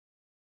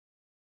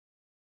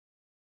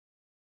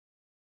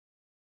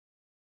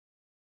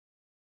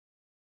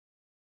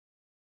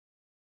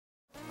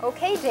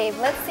Okay, Dave,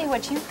 let's see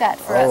what you've got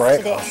for All us right,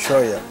 today. I'll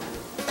show you.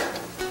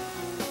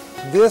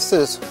 This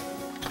is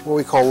what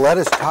we call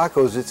lettuce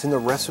tacos. It's in the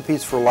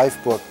Recipes for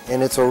Life book,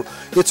 and it's a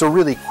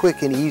really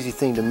quick and easy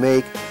thing to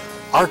make.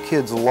 Our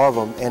kids love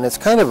them, and it's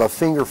kind of a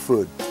finger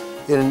food.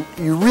 And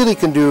you really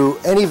can do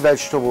any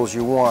vegetables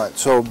you want.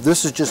 So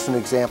this is just an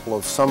example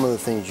of some of the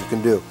things you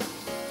can do.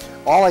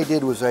 All I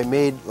did was I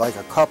made like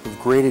a cup of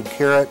grated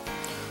carrot,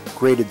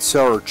 grated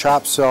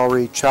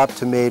celery, chopped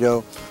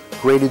tomato,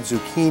 grated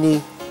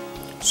zucchini,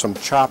 some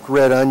chopped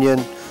red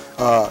onion,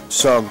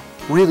 some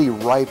really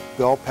ripe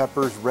bell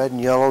peppers, red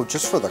and yellow,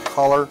 just for the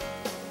color,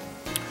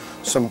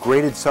 some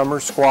grated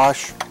summer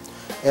squash,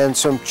 and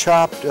some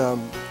chopped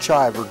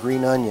chive or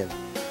green onion.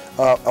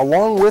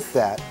 Along with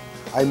that,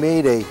 I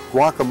made a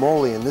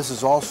guacamole, and this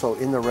is also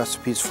in the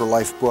Recipes for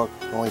Life book.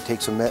 It only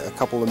takes a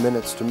couple of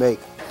minutes to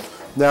make.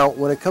 Now,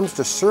 when it comes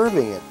to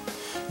serving it,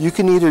 you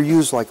can either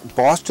use like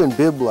Boston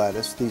Bib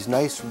lettuce, these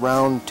nice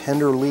round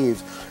tender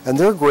leaves, and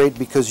they're great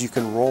because you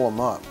can roll them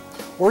up.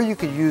 Or you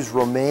could use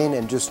romaine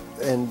and just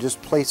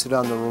place it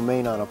on the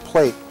romaine on a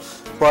plate.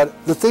 But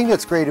the thing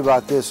that's great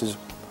about this is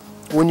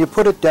when you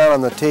put it down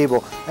on the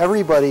table,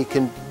 everybody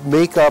can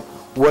make up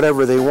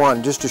whatever they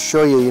want. Just to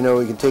show you, you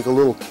can take a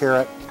little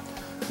carrot,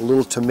 a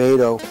little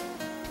tomato,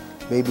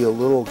 maybe a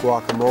little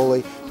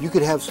guacamole. You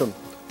could have some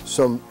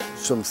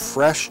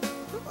fresh,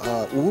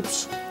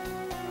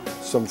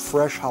 some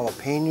fresh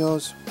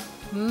jalapenos.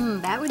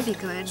 That would be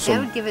good. That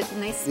would give it a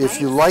nice spice.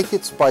 If you like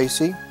it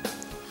spicy.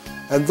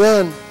 And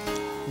then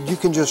you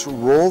can just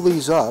roll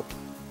these up.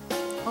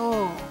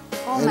 Oh,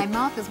 my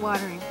mouth is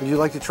watering. Would you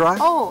like to try?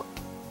 Oh.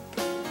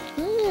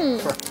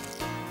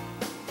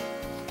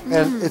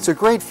 And it's a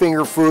great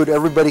finger food.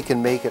 Everybody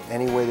can make it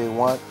any way they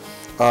want.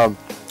 I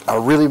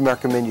really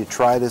recommend you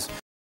try this.